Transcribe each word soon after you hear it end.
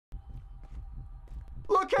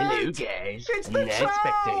Look out! Hello guys, It's the Night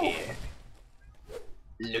Spectre troll! here.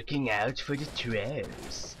 Looking out for the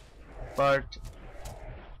trolls. Part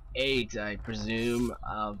 8, I presume,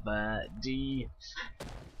 of the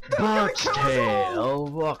Bird's Tail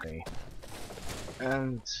Walkie.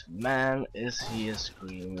 And man, is he a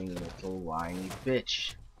screaming little whiny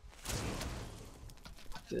bitch.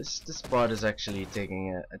 This part is actually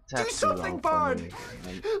taking a tad Do too something, long for Bard! me.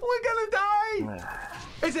 We're gonna die!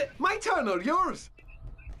 Is it my turn or yours?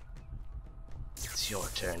 It's your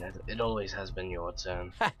turn. It always has been your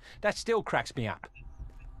turn. That still cracks me up.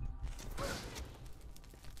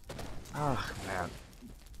 Oh man,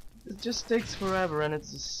 it just takes forever, and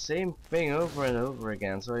it's the same thing over and over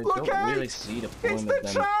again. So I Look don't out! really see the It's point the of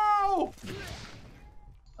them. troll!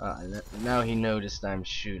 Now he noticed I'm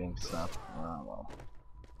shooting stuff. Oh well.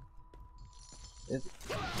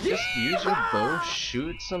 Just use your bow,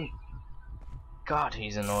 shoot some. God,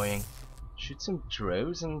 he's annoying. Shoot some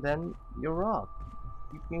drows, and then you're off.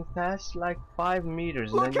 You can fast like 5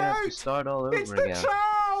 meters, and Look then you have to out! start all over It's the again.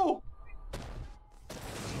 troll!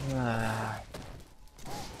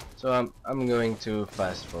 So I'm going to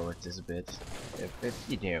fast forward this a bit, if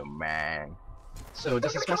you do, man. So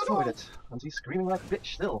this is fast forwarded, and he's screaming like a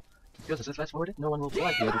bitch still. Because this is fast forwarded, no one will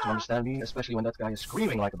quite be able to understand me, especially when that guy is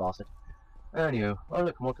screaming like a bastard. Anywho, oh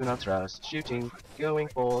look, more kunal trows, shooting, going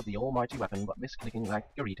for the almighty weapon, but misclicking like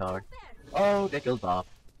a retard. Oh, they killed Bob.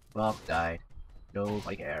 Bob died.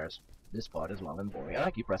 Nobody cares. This part is long and boring, and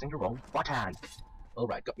I keep pressing the wrong button.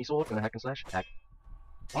 Alright, got me sword, gonna hack and slash, hack.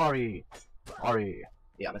 Ari! Ari!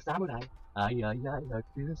 Yeah, I'm a samurai. Like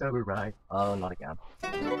this samurai. Oh, not again.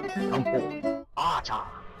 Come for Archer!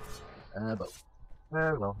 Bow.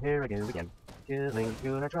 Very well, here I go again. Killing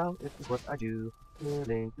tuna trout, this is what I do.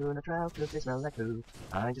 Killing tuna trout, cause they smell like poo.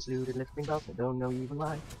 I just looted lifting belts, I don't know even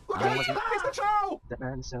why. Look out! It's the troll! That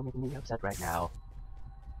man is so making me upset right now.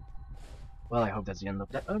 Well, I hope that's the end of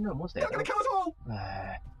that. Oh no, more stairs. They're gonna kill us all!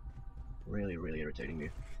 Really irritating me.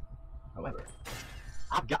 However,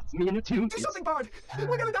 I've got me a new tune. Do something, Bard!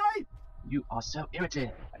 We're gonna die! You are so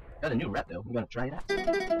irritating. Got a new rap though. I'm gonna try that.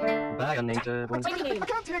 Bye, unnamed one. I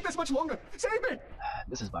can't take this much longer! Save me!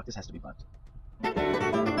 This is bugged. This has to be bugged.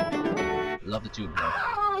 Love the tune, bro.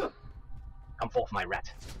 Ah! Come forth, my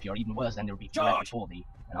rat. If you're even worse, then there will be two rat before thee,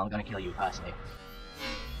 and I'm gonna kill you personally.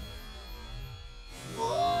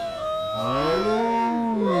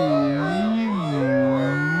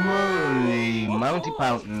 Holy Mounty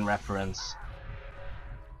Fountain reference.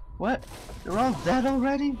 What? They're all dead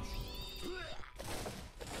already?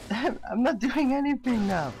 I'm not doing anything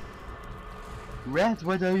now. Rat,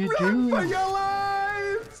 what are you Run doing? for your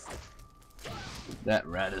lives! That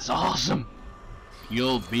rat is awesome.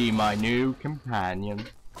 You'll be my new companion.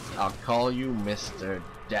 I'll call you Mr.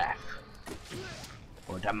 Death.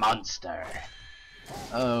 Or the monster.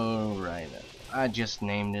 Oh, right. I just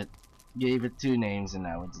named it. Gave it 2 names and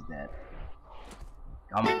now it's dead.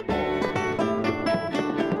 Come on.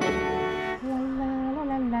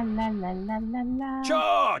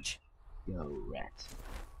 Charge! Go, rat.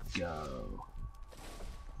 Go.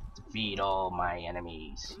 Defeat all my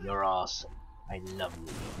enemies. You're awesome. I love you.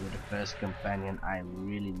 You're the first companion I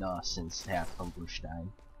really lost since Herr von Bushstein.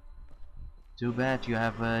 Too bad you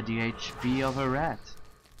have the HP of a rat.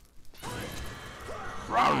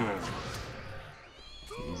 Run!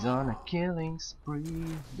 He's on a killing spree.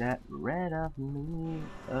 That rat of me.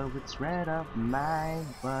 Oh, it's rat of mine,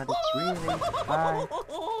 but it's really fine.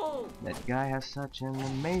 That guy has such an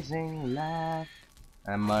amazing laugh.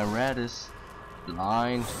 And my rat is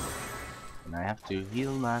blind. And I have to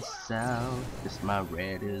heal myself. Cause my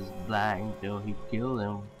rat is blind. Though he killed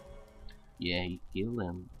him. Yeah, he killed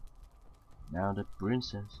him. Now the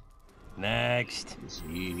princess Next. is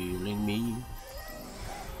healing me.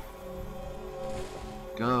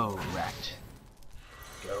 Go, rat.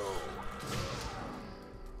 Go.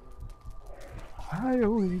 I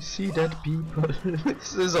only see dead people.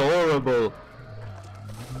 This is horrible.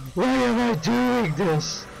 Why am I doing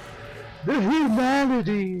this? The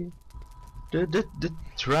humanity. The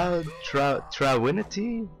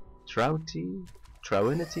Trawinity?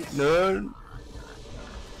 Trawinity? No.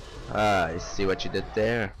 Ah, I see what you did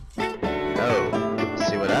there. Oh,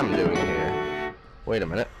 see what I'm doing here. Wait a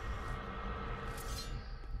minute.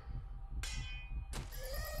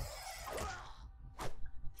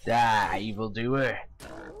 Die, evildoer.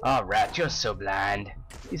 Oh, rat, you're so blind.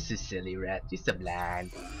 You're so silly, rat. You're so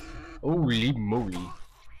blind. Holy moly.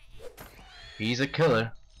 He's a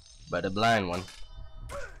killer, but a blind one.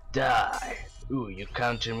 Die. Ooh, you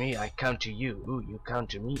counter me, I counter you. Ooh, you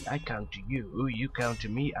counter me, I counter you. Ooh, you counter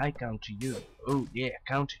me, I counter you. Ooh, yeah,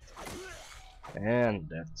 counter. And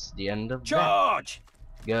that's the end of Charge!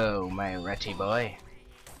 Go, my ratty boy.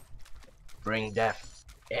 Bring death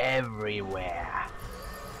everywhere.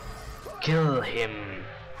 Kill him.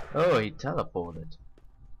 Oh, he teleported.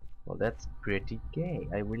 Well, that's pretty gay.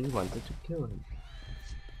 I really wanted to kill him.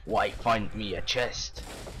 Why find me a chest?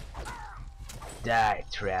 Die,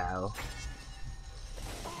 troll.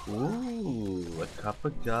 Ooh, a copper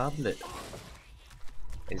goblet.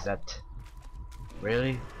 Is that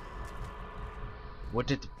really? Would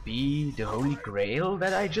it be the Holy Grail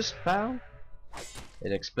that I just found?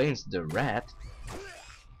 It explains the rat,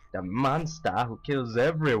 the monster who kills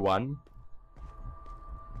everyone.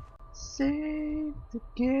 Save the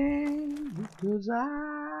game because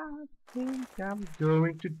I think I'm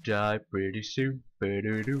going to die pretty soon.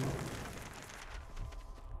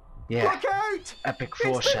 Yeah, Look out! epic It's the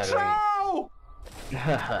foreshadowing.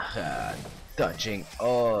 troll! Dodging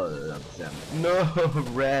all of them. No,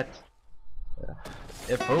 rat.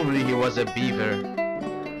 If only he was a beaver.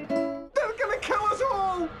 They're gonna kill us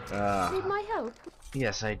all! Need my help?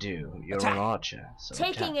 Yes, I do. You're Attack. an archer, so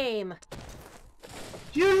Taking attack. aim.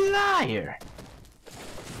 You liar!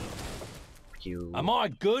 You. Am I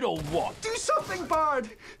good or what? Do something, Bard!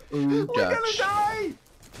 Ooh, We're gonna Dutch. die!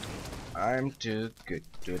 I'm too good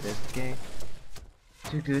to this game.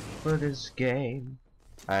 Too good for this game.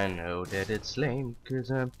 I know that it's lame,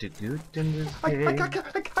 cause I'm too good in this I game.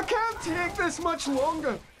 can't take this much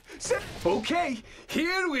longer. Okay,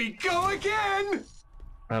 here we go again!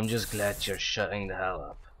 I'm just glad you're shutting the hell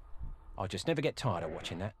up. I just never get tired of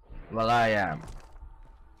watching that. Well, I am.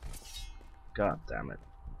 God damn it.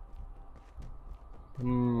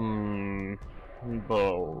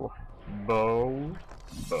 Bow.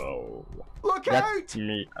 Look That's out!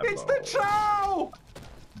 me. It's the troll!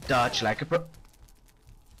 Dodge like a pro.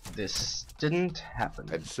 This didn't happen.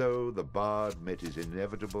 And so the bard met his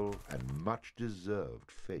inevitable and much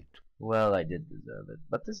deserved fate. Well, I did deserve it,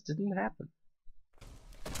 but this didn't happen.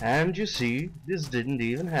 And you see, this didn't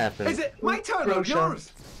even happen. Is it my turn or Crochet.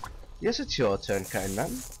 yours? Yes, it's your turn, kind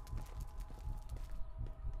man.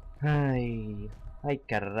 Ay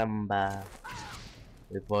caramba.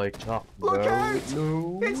 If I talk Look about out!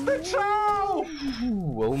 no. It's the troll!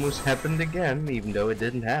 Ooh, almost happened again, even though it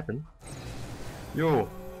didn't happen. Yo,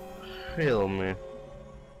 heal me.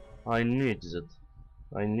 I need it.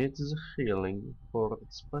 I need the healing for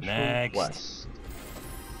its special Next. quest.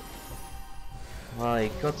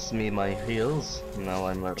 I got me my heals. Now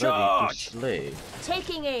I'm ready Charge! to slay.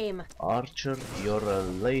 Taking aim. Archer, you're a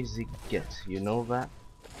lazy git. You know that?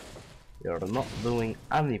 You're not doing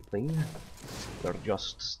anything. You're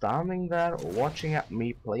just standing there watching at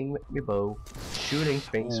me playing with my bow, shooting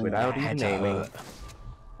things Ooh, without that even had to aiming. hurt.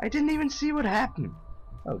 I didn't even see what happened.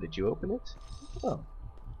 Oh, did you open it? Oh,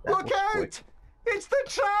 that Look was out! quick. It's the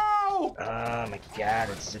troll! Oh my god,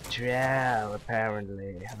 it's the troll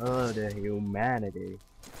apparently. Oh, the humanity.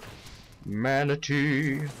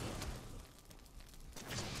 Manatee.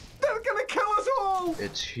 They're gonna kill us all!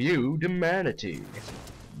 It's Hugh the Manatee.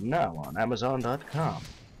 Now on Amazon.com.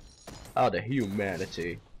 Oh, the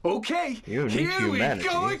humanity. Okay, You need here humanity.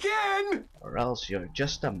 we go again! Or else you're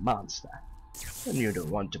just a monster. And you don't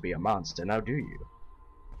want to be a monster, now do you?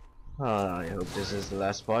 Oh, I hope this is the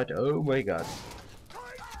last part. Oh my god.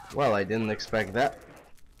 Well, I didn't expect that.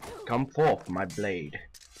 Come forth, my blade.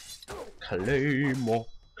 Claymore,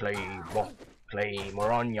 Claymore,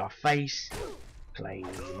 Claymore on your face.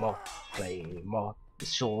 Claymore, Claymore. The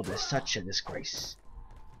sword is such a disgrace.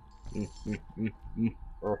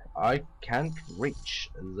 I can't reach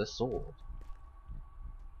the sword.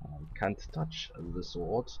 I can't touch the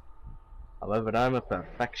sword. However, I'm a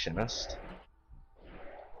perfectionist.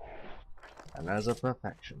 And as a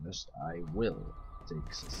perfectionist, I will take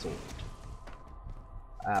the sword.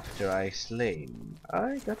 After I slay him,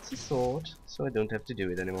 I got the sword, so I don't have to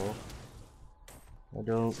do it anymore. I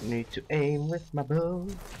don't need to aim with my bow.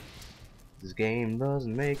 This game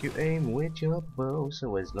doesn't make you aim with your bow,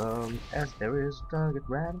 so as long as there is a target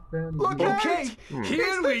right in front of Look you. out! Hmm.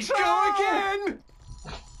 Here we go again!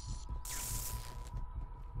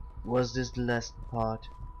 Was this the last part?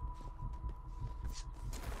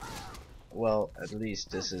 Well, at least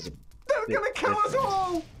this is a They're bit gonna kill us different.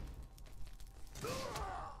 all!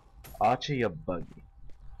 Archer, you're buggy.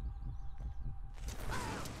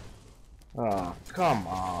 Oh, come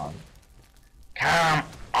on. Come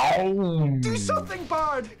on! Do something,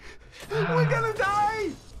 Bard! We're gonna die!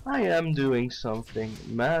 I am doing something.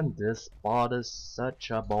 Man, this part is such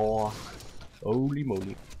a bore. Holy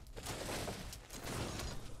moly.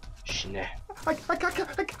 Schnee. I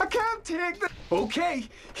can't take this! Okay,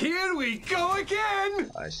 here we go again!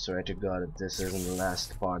 I swear to God, if this isn't the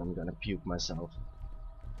last part, I'm gonna puke myself.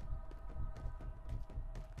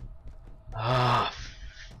 Ah.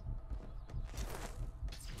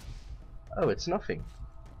 Oh, it's nothing.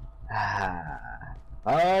 Ah.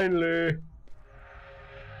 Finally.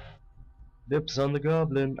 Dips on the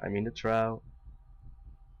goblin. I mean the trout.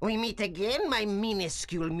 We meet again, my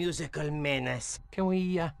minuscule musical menace. Can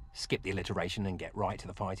we skip the alliteration and get right to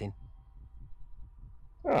the fighting?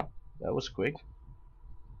 Oh, that was quick.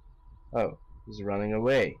 Oh, he's running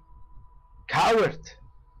away. Coward!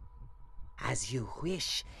 As you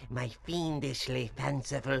wish, my fiendishly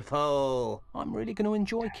fanciful foe. I'm really going to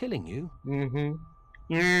enjoy killing you. You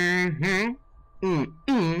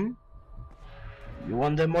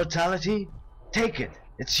want the immortality? Take it.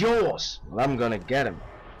 It's yours. Well, I'm gonna get him.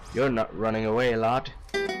 You're not running away, lad.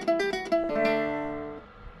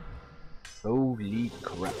 Holy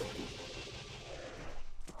crap.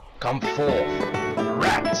 Come forth,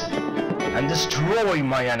 rat, and destroy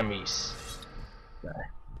my enemies. The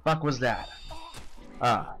fuck was that?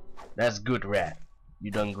 Ah, that's good, rat.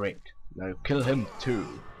 You done great. Now kill him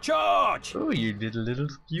too. Charge! Oh, you did a little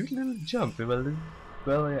cute little jump. Well,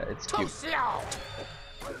 yeah, it's cute.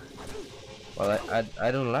 Well,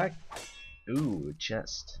 I don't like. Ooh, a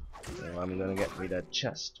chest. So I'm gonna get me that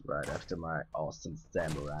chest right after my awesome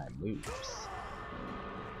samurai moves.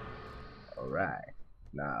 Alright,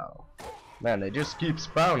 now, man, they just keep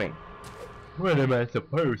spawning. What am I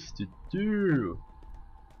supposed to do?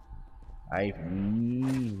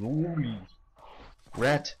 Holy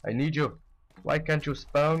rat, I need you. Why can't you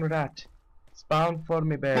spawn, rat? Spawn for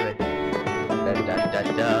me, baby. Da da da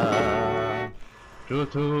da.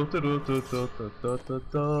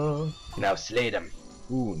 Now slay them.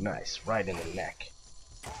 Ooh, nice, right in the neck.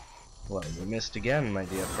 Well, you missed again, my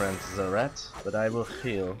dear friend Zarat, but I will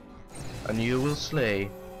heal, and you will slay.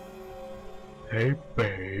 Hey,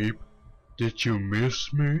 babe, did you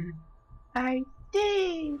miss me? I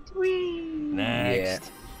did. Wee. Next.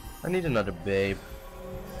 Yeah, I need another babe.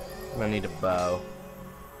 I need a bow.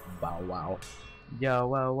 Bow wow. Yo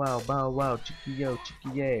wow wow bow wow chicky yo chicky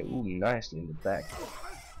yay. Ooh, nicely in the back.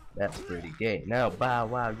 That's pretty gay. Now bow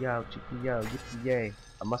wow yo chicky yo yippee yay.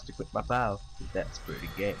 I must equip my bow. That's pretty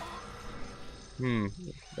gay.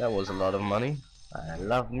 That was a lot of money. I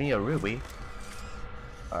love me a ruby.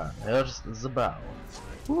 Here's the bow.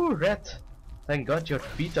 Ooh, rat. Thank God your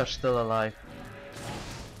feet are still alive.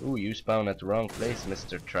 Ooh, you spawned at the wrong place,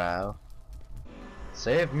 Mr. Trow.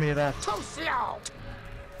 Save me, rat.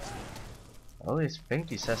 Oh, his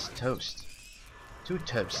pinky says toast. To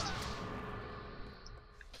toast.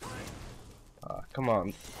 Come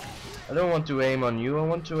on. I don't want to aim on you, I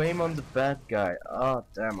want to aim on the bad guy. Oh,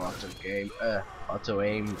 damn, auto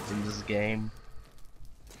aim in this game.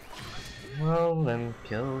 Well, then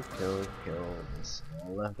kill. That's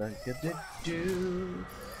all I could do.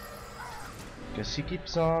 Cause he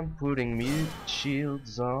keeps on putting mute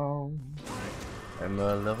shields on. I'm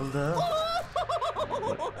leveled up.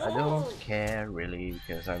 But I don't care really,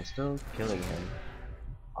 because I'm still killing him.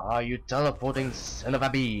 Are you teleporting, son of a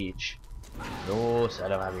bitch? No,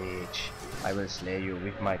 son of a bitch. I will slay you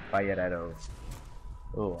with my fire arrow.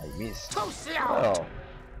 Oh, I missed. Well,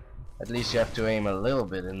 at least you have to aim a little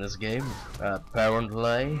bit in this game,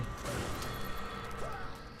 apparently.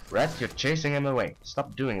 Rat, you're chasing him away.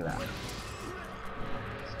 Stop doing that.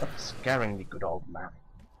 Stop scaring the good old man.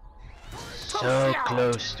 So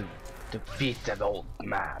close to defeated old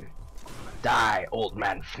man. Die, old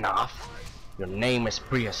man FNAF. Your name is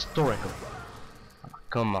prehistorical. Oh,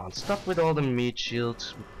 come on, stop with all the meat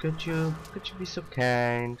shields. Could you be so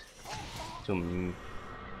kind to me?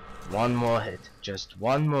 One more hit, just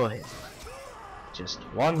one more hit. Just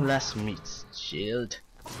one less meat shield.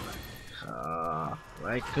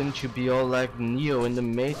 Why couldn't you be all like Neo in the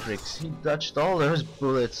Matrix? He dodged all those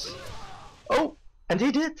bullets. Oh, and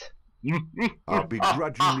he did. I'll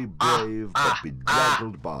begrudgingly brave, but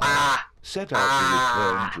bedraggled by, set out to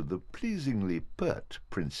return to the pleasingly pert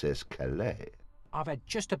Princess Calais. I've had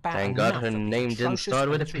just about Thank enough God her of the name didn't atrocious start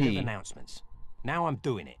with a hatred of P. announcements. Now I'm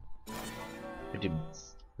doing it.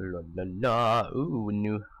 La la la, ooh, a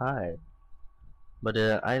new high. But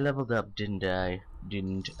I leveled up, didn't I?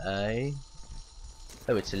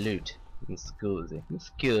 Oh, it's a loot. Excuse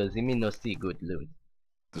me, no see good loot.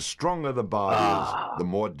 The stronger the bar is, the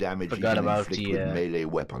more damage he forgot can about inflict the, with melee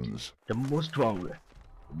weapons. The more stronger,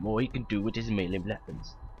 the more he can do with his melee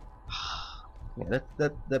weapons. Yeah,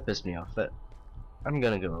 that pissed me off. But I'm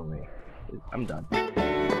gonna go away. I'm done.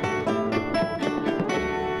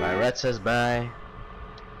 My rat says bye,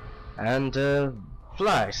 and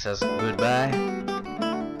fly says goodbye,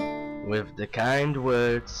 with the kind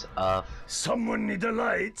words of Someone need a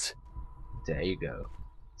light. there you go.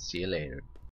 See you later.